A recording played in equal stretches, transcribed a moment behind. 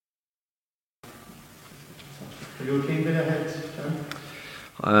Are you okay with your health, John?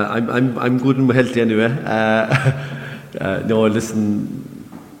 I'm good and healthy anyway. No,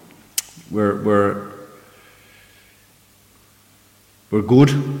 listen, we're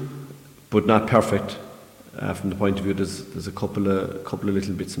good, but not perfect. From the point of view, there's a couple of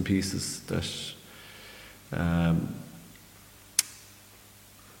little bits and pieces that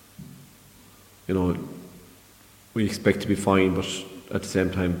we expect to be fine, but at the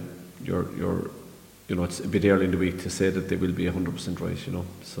same time, it's a bit early in the week to say that they will be 100% right.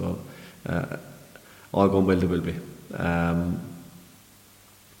 So all going well, they will be.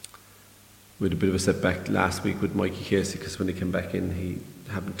 We had a bit of a setback last week with Mikey Casey because when he came back in, he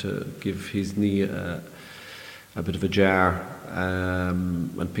happened to give his knee a bit of a jar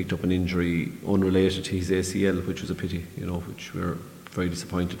and picked up an injury unrelated to his ACL, which was a pity, which we're very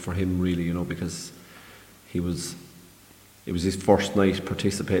disappointed for him, really, because it was his first night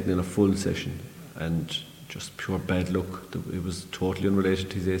participating in a full session and just pure bad luck. It was totally unrelated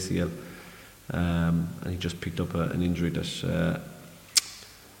to his ACL, and he just picked up an injury that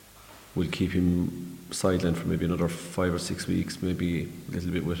will keep him sidelined for maybe another 5 or 6 weeks, maybe a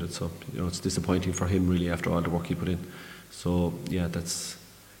little bit with it. So it's disappointing for him, really, after all the work he put in. So yeah, that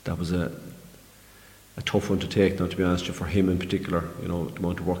was a tough one to take, now, to be honest, for him in particular. The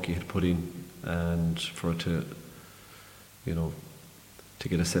amount of work he had put in, and for it to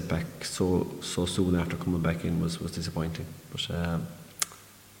get a setback so soon after coming back in was disappointing. But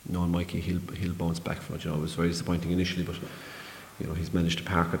knowing Mikey, he'll bounce back from it. It was very disappointing initially, but he's managed to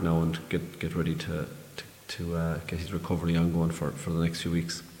park it now and get ready to get his recovery ongoing for the next few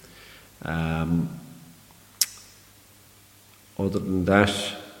weeks. Other than that,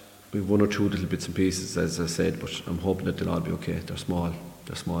 we've one or two little bits and pieces, as I said, but I'm hoping that they'll all be okay. They're small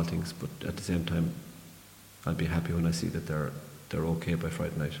things, but at the same time, I'll be happy when I see that they're okay by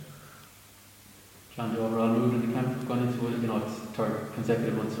Friday night. John, the overall mood in the camp has gone into it. It's third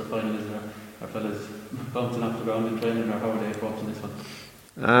consecutive Munster final. Is there are fellas bouncing off the ground in training, or how are they approaching this one?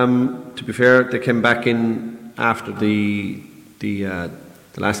 To be fair, they came back in after the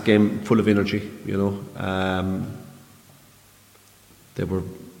last game full of energy. They were,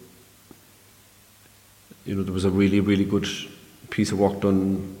 there was a really, really good piece of work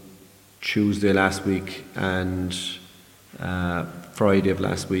done Tuesday last week and Friday of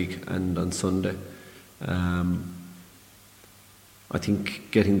last week and on Sunday. I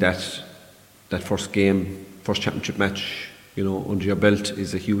think getting that first championship match, under your belt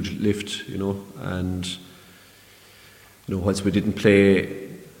is a huge lift, and whilst we didn't play,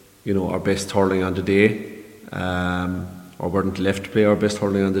 our best hurling on the day, or weren't left to play our best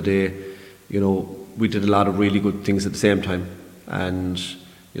hurling on the day, we did a lot of really good things at the same time, and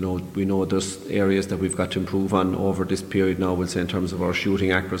we know there's areas that we've got to improve on over this period now, we'll say, in terms of our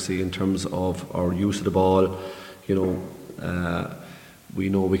shooting accuracy, in terms of our use of the ball. We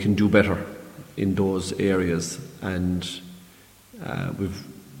know we can do better in those areas, and we've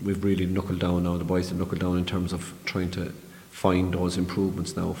really knuckled down now. The boys have knuckled down in terms of trying to find those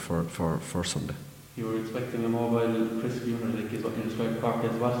improvements now for Sunday. You were expecting a mobile Chris Buhner, like is what you described Cork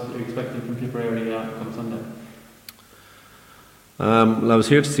as. What are you expecting from Tipperary come Sunday? Well, I was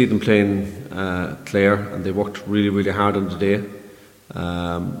here to see them playing Clare, and they worked really, really hard on the day.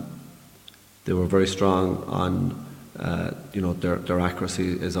 They were very strong on their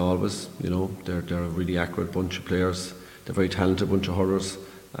accuracy, as always. They're a really accurate bunch of players. They're a very talented bunch of hurlers,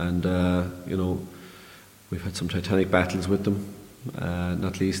 and we've had some titanic battles with them,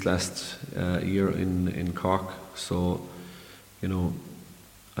 not least last year in Cork. So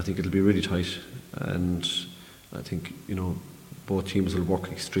I think it'll be really tight, and I think both teams will work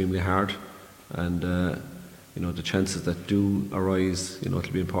extremely hard, and the chances that do arise, it'll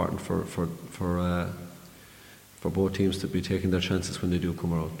be important for both teams to be taking their chances when they do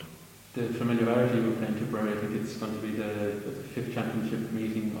come around. The familiarity with playing Tipperary, I think it's going to be the fifth championship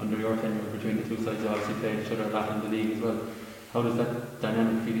meeting under your tenure between the two sides. They obviously played each other a lot in the league as well. How does that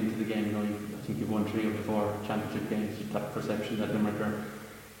dynamic feed into the game? I think you've won 3 of the 4 championship games. That perception that Limerick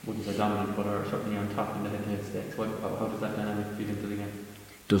wouldn't be dominant, but are certainly on top in the head-to-head stakes. How does that dynamic feed into the game?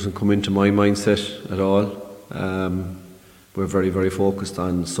 Doesn't come into my mindset at all. We're very, very focused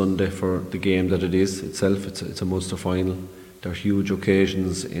on Sunday for the game that it is itself. It's a Munster final. There are huge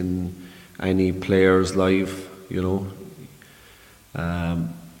occasions in any player's life. We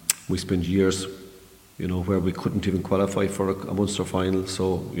spent years, where we couldn't even qualify for a Munster final.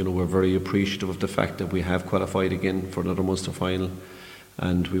 So, we're very appreciative of the fact that we have qualified again for another Munster final,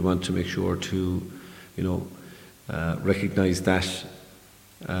 and we want to make sure to, recognise that,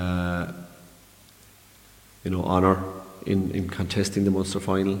 honour in contesting the Munster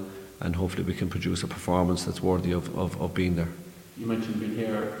final, and hopefully we can produce a performance that's worthy of being there. You mentioned being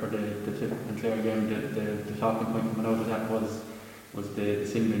here for the Tip and Clare game. The talking point coming out of that was the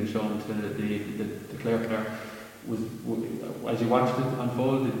signaling shown to the Clare player. As you watched it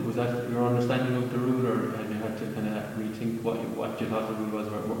unfold, was that your understanding of the rule, or have you had to kind of rethink what you thought the rule was,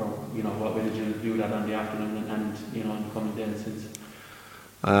 or what way did you view that on the afternoon and on the coming days since?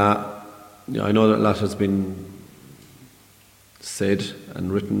 I know that a lot has been said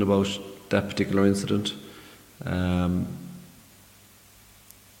and written about that particular incident.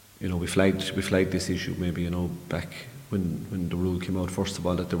 We flagged this issue maybe back when the rule came out. First of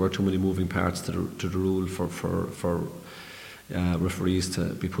all, that there were too many moving parts to the rule for referees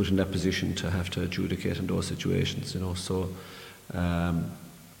to be put in that position to have to adjudicate in those situations. So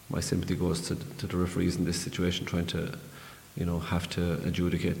my sympathy goes to the referees in this situation, trying to have to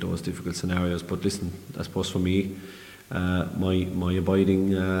adjudicate those difficult scenarios. But listen, I suppose for me, my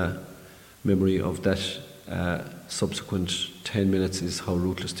abiding memory of that subsequent 10 minutes is how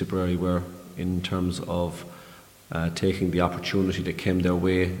ruthless Tipperary were in terms of taking the opportunity that came their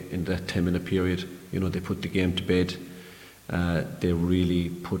way in that 10-minute period. They put the game to bed. They really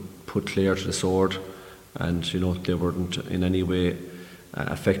put Clare to the sword, and they weren't in any way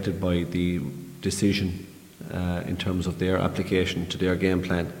affected by the decision in terms of their application to their game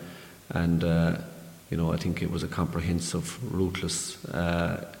plan. And I think it was a comprehensive, ruthless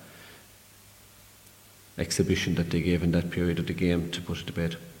exhibition that they gave in that period of the game to put it to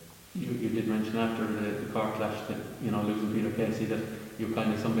bed. You did mention after the Cork clash that losing Peter Casey, that you're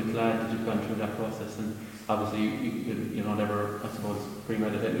kind of something glad that you've gone through that process, and obviously you never, I suppose,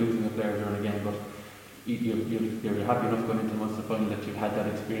 premeditate losing a player during a game, but you're happy enough going into the Munster final that you've had that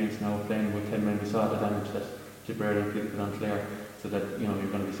experience now playing with 10 men. We saw the damage that Tipperary inflicted on Clare, so that you're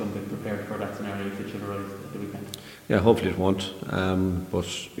going to be something prepared for that scenario if it should arise at the weekend. Yeah, hopefully it won't, but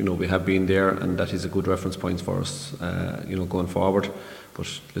we have been there, and that is a good reference point for us going forward.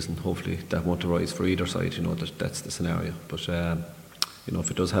 But listen, hopefully that won't arise for either side. That's the scenario. But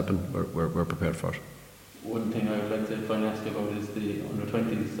if it does happen, we're prepared for it. One thing I would like to finally ask you about is the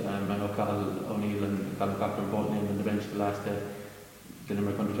under-20s. I know Cathal O'Neill and Colin Cochran both named on the bench the last day. The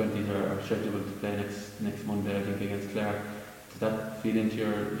Limerick under-20s are scheduled to play next Monday, I think, against Clare. Does that feed into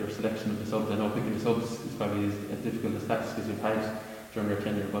your selection of the subs? I know picking the subs is probably as difficult as task as you've had during your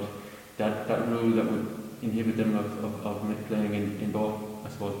tenure, but that rule that would inhibit them of playing in both, I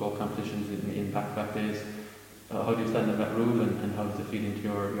suppose, both competitions in back-to-back days. How do you stand on that rule, and how does it feed into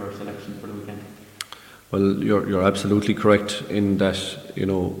your selection for the weekend? Well, you're absolutely correct in that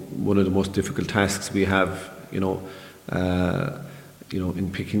one of the most difficult tasks we have in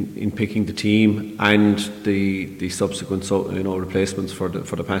picking the team and the subsequent replacements for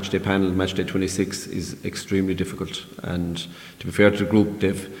the match day panel, match day 26, is extremely difficult. And to be fair to the group,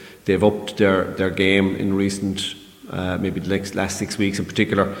 they've upped their game in recent maybe the last 6 weeks in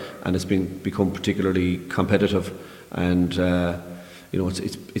particular, and it's become particularly competitive. And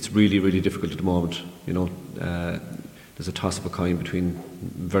it's really difficult at the moment. There's a toss of a coin between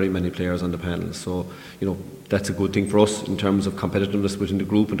very many players on the panel, so that's a good thing for us in terms of competitiveness within the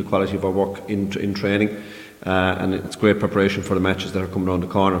group and the quality of our work in training, and it's great preparation for the matches that are coming around the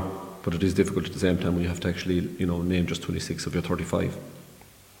corner. But it is difficult at the same time when you have to actually name just 26 of your 35.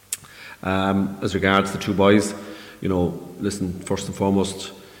 As regards the two boys, listen, first and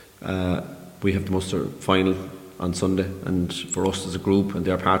foremost, we have the Munster final on Sunday, and for us as a group, and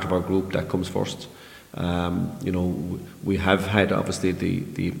they're part of our group, that comes first. We have had obviously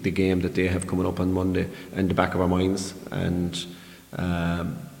the game that they have coming up on Monday in the back of our minds, and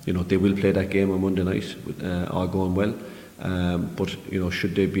they will play that game on Monday night, all going well. But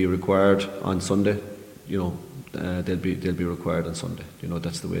should they be required on Sunday, they'll be required on Sunday.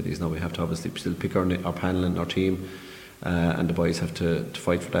 That's the way it is now. We have to obviously still pick our panel and our team, and the boys have to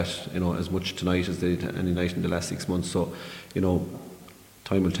fight for that, as much tonight as they did any night in the last 6 months. So,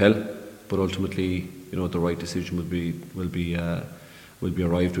 time will tell, but ultimately, the right decision will be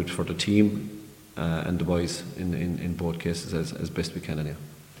arrived with for the team and the boys in both cases as best we can anyhow.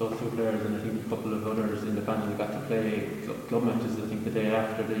 Those two players, and I think a couple of others in the panel got to play club matches, I think the day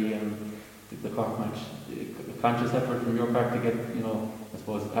after the Cork match. A conscious effort from your part to get, I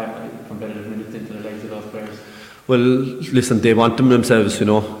suppose, competitive minutes into the legs of those players. Well, listen, they want them themselves, They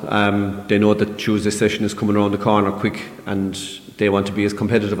know that Tuesday session is coming around the corner quick, and they want to be as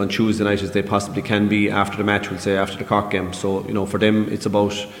competitive on Tuesday night as they possibly can be after the match, we'll say, after the Cork game. So, for them, it's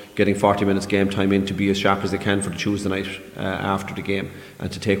about getting 40 minutes game time in to be as sharp as they can for the Tuesday night after the game,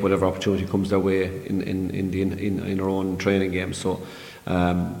 and to take whatever opportunity comes their way in our own training game. So,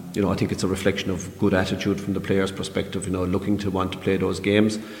 I think it's a reflection of good attitude from the players' perspective, looking to want to play those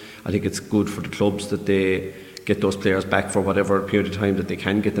games. I think it's good for the clubs that they get those players back for whatever period of time that they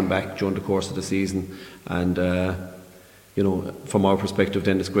can get them back during the course of the season. And from our perspective,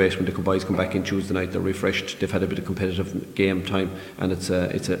 then it's great when the boys come back in Tuesday night. They're refreshed. They've had a bit of competitive game time, and it's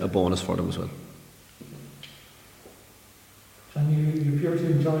a bonus for them as well. John, you appear to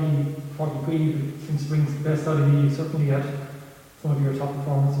enjoy Páirc Uí Chaoimh. Since brings the best out of you. You certainly had some of your top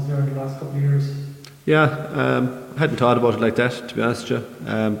performances there in the last couple of years. Yeah, I hadn't thought about it like that, to be honest with you.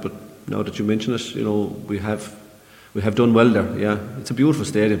 But now that you mention it, we have done well there. Yeah, it's a beautiful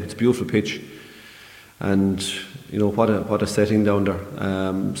stadium. It's a beautiful pitch, and what a setting down there.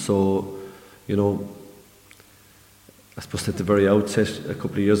 I suppose at the very outset, a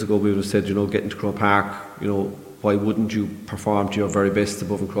couple of years ago, we would have said, getting to Croke Park, why wouldn't you perform to your very best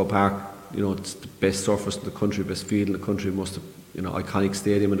above in Croke Park? It's the best surface in the country, best field in the country, most iconic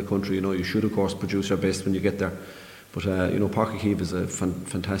stadium in the country. You should of course produce your best when you get there. But Páirc Uí Chaoimh is a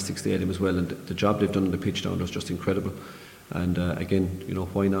fantastic stadium as well, and the job they've done on the pitch down there is just incredible. And again,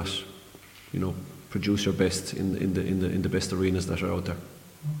 why not, produce your best in the best arenas that are out there.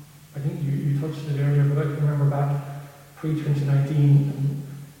 I think you touched it earlier, but I can remember back pre-2019, and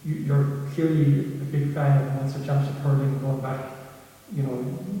you're clearly a big fan of Munster Championship hurling going back,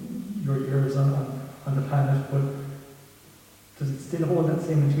 your years on the planet. But does it still hold that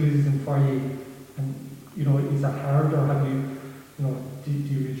same enthusiasm for you? And is that hard, or have you, do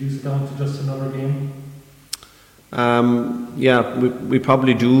you reduce it down to just another game? Yeah, we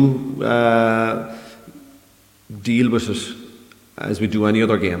probably do deal with it as we do any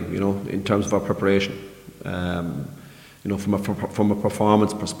other game, in terms of our preparation, from a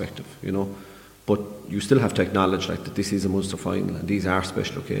performance perspective, But you still have to acknowledge that this is a Munster final and these are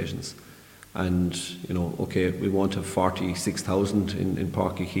special occasions. And, okay, we won't have 46,000 in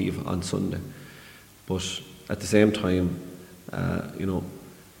Páirc Uí Chaoimh on Sunday. But at the same time,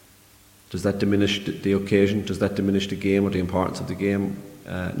 does that diminish the occasion? Does that diminish the game or the importance of the game?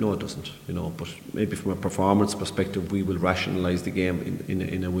 No, it doesn't. But maybe from a performance perspective, we will rationalise the game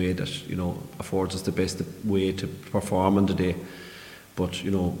in a way that affords us the best way to perform on the day. But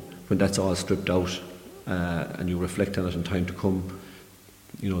when that's all stripped out and you reflect on it in time to come,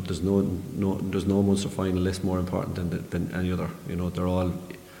 there's no Munster final less more important than any other. They're all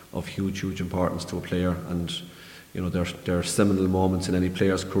of huge importance to a player, and there are seminal moments in any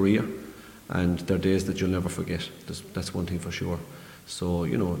player's career, and they're days that you'll never forget. That's one thing for sure. So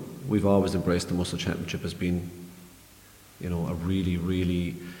we've always embraced the Munster Championship as being a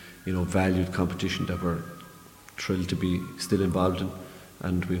really valued competition that we're thrilled to be still involved in,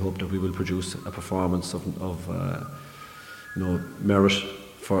 and we hope that we will produce a performance of merit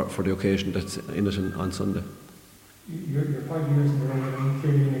for the occasion that's in it on Sunday. You're 5 years in the row,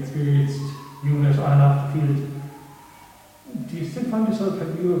 clearly an experienced unit on and off the field. Do you still find yourself,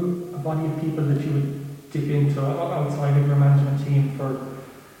 have you a body of people that you would dip into outside of your management team for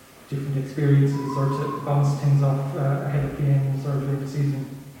different experiences, or to bounce things off ahead of games or during the season?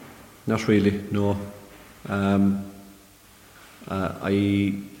 Not really, no.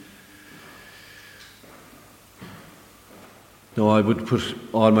 I would put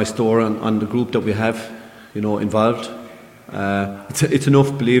all my store on the group that we have, involved. It's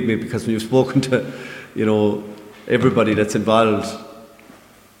enough, believe me, because when you've spoken to, everybody that's involved,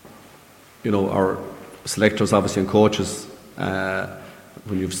 our selectors obviously and coaches,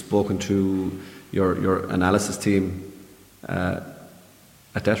 when you've spoken to your analysis team,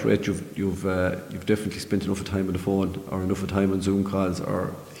 at that rate you've definitely spent enough of time on the phone, or enough of time on Zoom calls,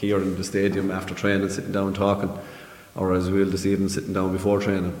 or here in the stadium after training sitting down talking, or as well this evening sitting down before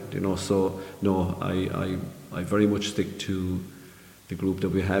training. So no, I very much stick to the group that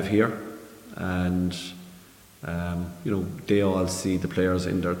we have here, and they all see the players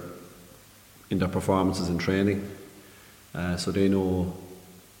in their performances in training, so they know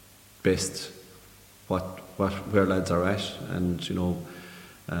best where lads are at, and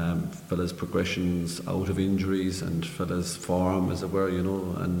fellas' progressions out of injuries, and fellas' form, as it were,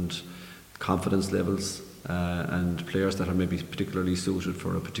 and confidence levels, and players that are maybe particularly suited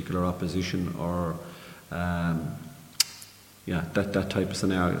for a particular opposition, or that type of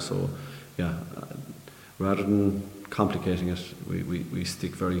scenario. So rather than complicating it, we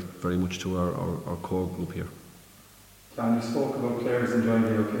stick very, very much to our core group here. John, you spoke about players enjoying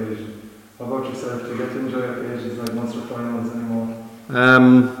the occasion. How about yourself? Do you get to enjoy occasions like Munster finals anymore?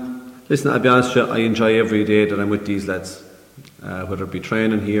 Listen, I'll be honest with you, I enjoy every day that I'm with these lads, whether it be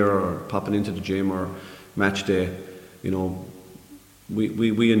training here or popping into the gym or match day.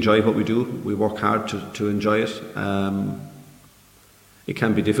 We enjoy what we do. We work hard to enjoy it. it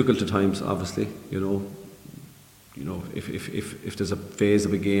can be difficult at times, obviously, you know, if there's a phase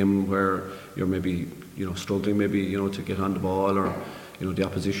of a game where you're maybe, you know, struggling maybe, you know, to get on the ball, or, you know, the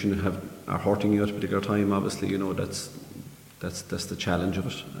opposition are hurting you at a particular time, obviously, you know, that's the challenge of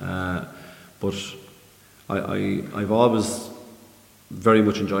it. But I've always very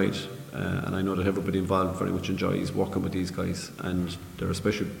much enjoyed, and I know that everybody involved very much enjoys working with these guys, and they're a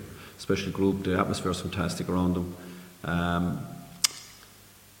special group. The atmosphere is fantastic around them.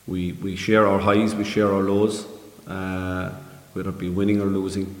 We share our highs, we share our lows, whether it be winning or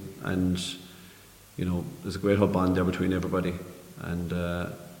losing, and, you know, there's a great bond there between everybody, and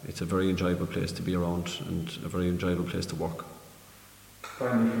it's a very enjoyable place to be around and a very enjoyable place to work.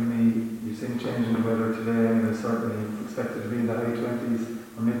 Finally, for me, you've seen change in the weather today, and there's certainly expected to be in the high 20s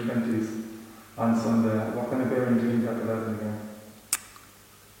or mid 20s on Sunday. What kind of bearing do you think that will have in the game?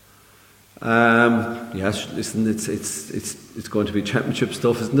 Yes, listen, it's going to be championship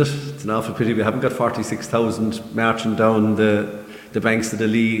stuff, isn't it? It's an awful pity we haven't got 46,000 marching down the banks of the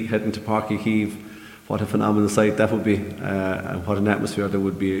Lee heading to Páirc Uí Chaoimh. What a phenomenal sight that would be, and what an atmosphere there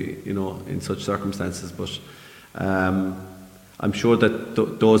would be, you know, in such circumstances. But I'm sure that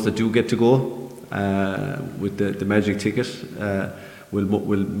those that do get to go with the magic ticket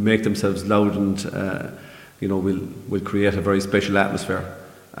will make themselves loud, and you know, will create a very special atmosphere.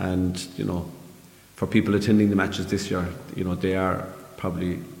 And, you know, for people attending the matches this year, you know, they are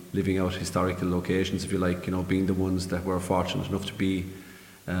probably living out historical occasions, if you like, you know, being the ones that were fortunate enough to be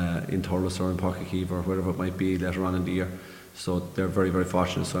in Thurles or in Páirc Uí Chaoimh or wherever it might be later on in the year. So they're very, very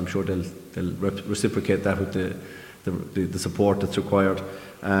fortunate. So I'm sure they'll reciprocate that with the support that's required.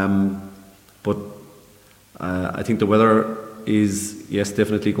 But I think the weather is, yes,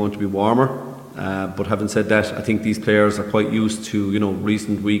 definitely going to be warmer. But having said that, I think these players are quite used to, you know,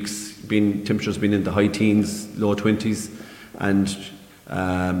 recent weeks temperatures being in the high teens, low 20s, and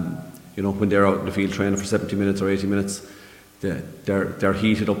you know, when they're out in the field training for 70 minutes or 80 minutes, they're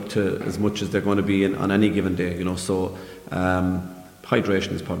heated up to as much as they're going to be on any given day, you know. So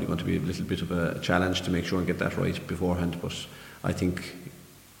hydration is probably going to be a little bit of a challenge to make sure and get that right beforehand. But I think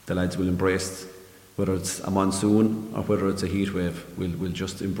the lads will embrace, whether it's a monsoon or whether it's a heat wave, we'll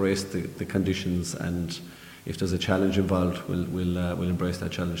just embrace the conditions, and if there's a challenge involved, we'll embrace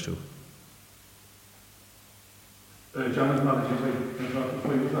that challenge too.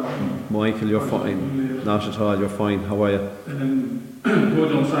 Michael, you're fine. Not at all, you're fine. How are you? Go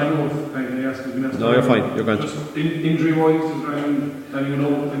down sign off. I ask you. No, you're fine. You're good. Just injury-wise, is there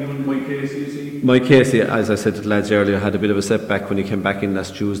anyone Mike Casey you see? Mike Casey, as I said to the lads earlier, had a bit of a setback when he came back in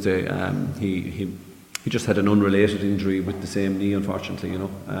last Tuesday. He just had an unrelated injury with the same knee, unfortunately. You know,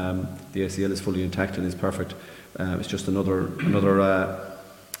 the ACL is fully intact and is perfect. It's just another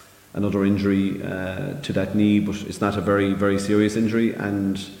injury to that knee, but it's not a very, very serious injury,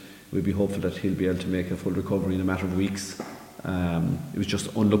 and we'll be hopeful that he'll be able to make a full recovery in a matter of weeks. It was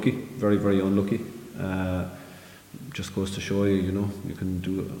just unlucky, very, very unlucky. Just goes to show you, you know, you can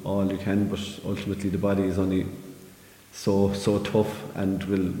do all you can, but ultimately the body is only so tough and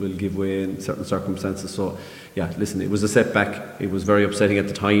will give way in certain circumstances. So yeah, listen, it was a setback. It was very upsetting at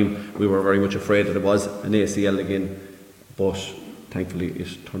the time. We were very much afraid that it was an ACL again, but thankfully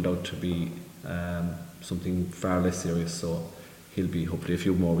it turned out to be something far less serious. So he'll be hopefully a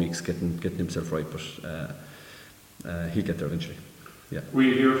few more weeks getting himself right, but he'll get there eventually. Yeah. Were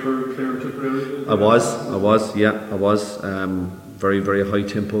you here for Clare Tipperary? I was. Very, very high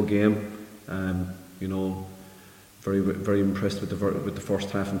tempo game. You know, very, very impressed with the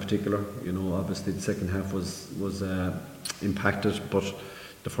first half in particular. You know, obviously the second half was impacted, but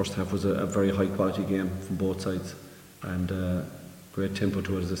the first half was a very high quality game from both sides, and great tempo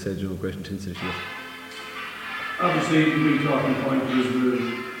to it, as I said. You know, great intensity to it. Obviously, the big talking point was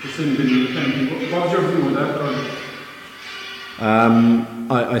the sin bin penalty. What was your view of that?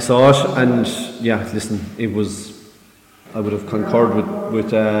 I saw it, and yeah, listen, it was. I would have concurred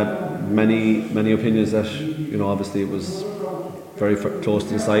with many opinions that, you know, obviously it was very close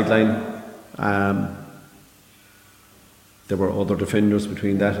to the sideline. There were other defenders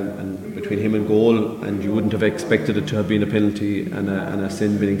between that and between him and goal, and you wouldn't have expected it to have been a penalty and a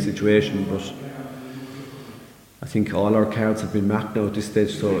sin-binning situation. But I think all our cards have been marked now at this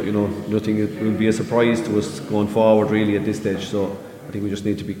stage, so, you know, nothing will be a surprise to us going forward really at this stage. So I think we just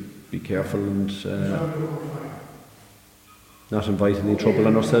need to be careful and not invite any trouble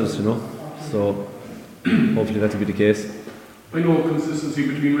on ourselves, you know. So hopefully that'll be the case. I know consistency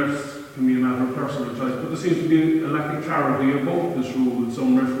between refs can be a matter of personal choice, but there seems to be a lack of clarity about this rule, with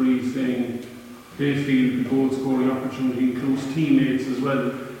some referees saying they feel the goal scoring opportunity includes teammates as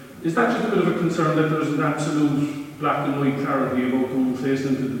well. Is that just a bit of a concern that there's an absolute black and white clarity about who faced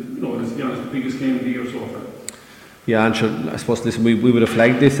into let's be honest, the biggest game of the year so far. Yeah, and sure, I suppose listen, we would have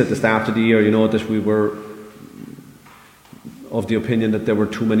flagged this at the start of the year, that we were of the opinion that there were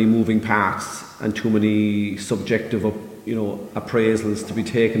too many moving parts and too many subjective appraisals to be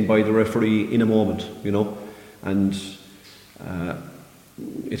taken by the referee in a moment, and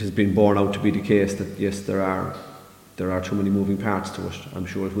it has been borne out to be the case that yes, there are too many moving parts to it. I'm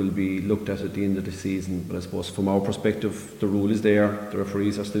sure it will be looked at the end of the season, but I suppose from our perspective the rule is there. The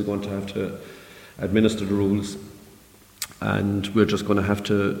referees are still going to have to administer the rules, and we're just going to have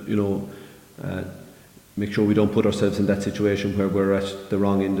to make sure we don't put ourselves in that situation where we're at the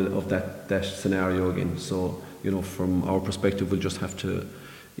wrong end of that scenario again. So from our perspective we'll just have to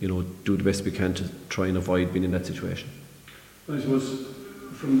do the best we can to try and avoid being in that situation. I suppose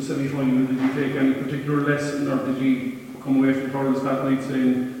from the semi-final, did you take any particular lesson, or did you come away from hurls that night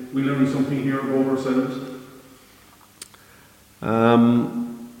saying we learned something here about ourselves?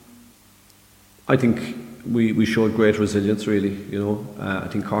 I think we showed great resilience, really. I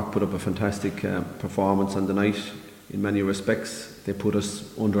think Cork put up a fantastic performance on the night in many respects. They put us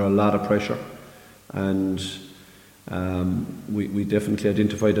under a lot of pressure, and we definitely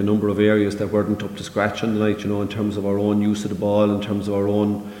identified a number of areas that weren't up to scratch on the night, in terms of our own use of the ball, in terms of our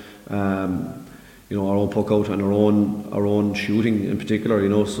own our own puck out and our own shooting in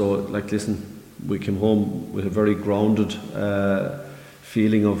particular, so listen, we came home with a very grounded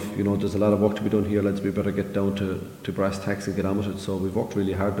feeling of there's a lot of work to be done here, lads, we better get down to brass tacks and get on with it. So we've worked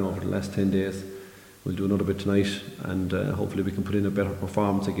really hard now over the last 10 days. We'll do another bit tonight, and hopefully we can put in a better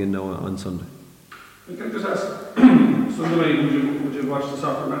performance again now on Sunday. And can I just ask, Sunday night, would you watch the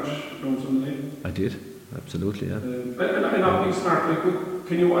soccer match on Sunday night? I did, absolutely, yeah. And I'm not being smart,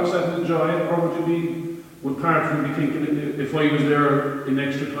 can you watch that and enjoy it, or would part of you be thinking, if I was there in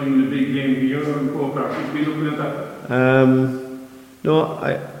extra time in a big game here, or in Croke Park, would you be looking at that? No,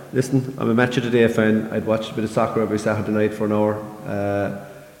 I'm a Match of the Day fan. I'd watch a bit of soccer every Saturday night for an hour,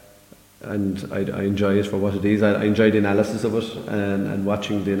 and I enjoy it for what it is. I enjoy the analysis of it, and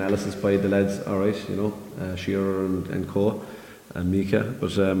watching the analysis by the lads, alright, Shearer and Co, and Mika.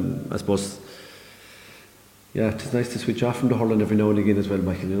 But I suppose, yeah, it's nice to switch off from the hurling every now and again as well,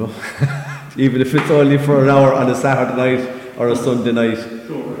 Michael, even if it's only for an hour on a Saturday night or a Sunday night.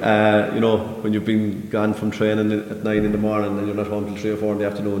 Sure. When you've been gone from training at 9 in the morning and you're not home till 3 or 4 in the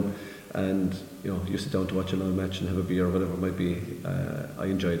afternoon, and you sit down to watch a long match and have a beer or whatever it might be, I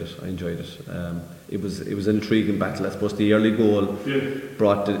enjoyed it. It was an intriguing battle. I suppose the early goal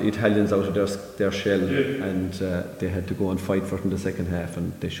brought the Italians out of their shell, and they had to go and fight for it in the second half,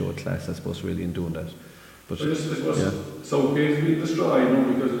 and they showed class, I suppose, really in doing that. But Southgate has been destroyed,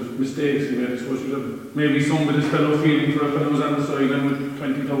 because of mistakes he made. I suppose you have maybe some of his fellow feeling for a fellow who's on the sideline with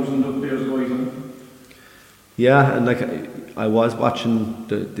 20,000 up there boys on it. Yeah, and I was watching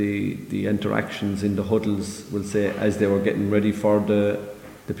the interactions in the huddles, we'll say, as they were getting ready for the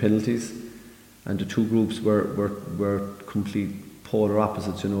penalties, and the two groups were complete polar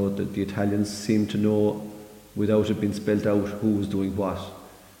opposites. The Italians seemed to know, without it being spelt out, who was doing what,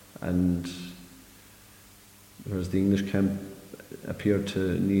 and whereas the English camp appeared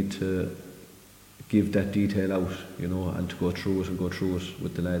to need to give that detail out, and to go through it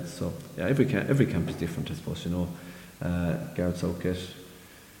with the lads. So yeah, every camp is different, I suppose. Gareth Southgate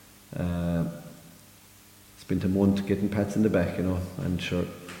spent a month getting pats in the back, and sure,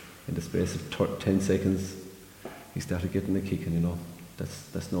 in the space of 10 seconds, he started getting a kick, and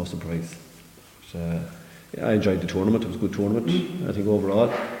that's no surprise. But, yeah, I enjoyed the tournament. It was a good tournament. I think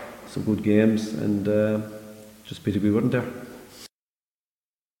overall, some good games, and just pity we weren't there.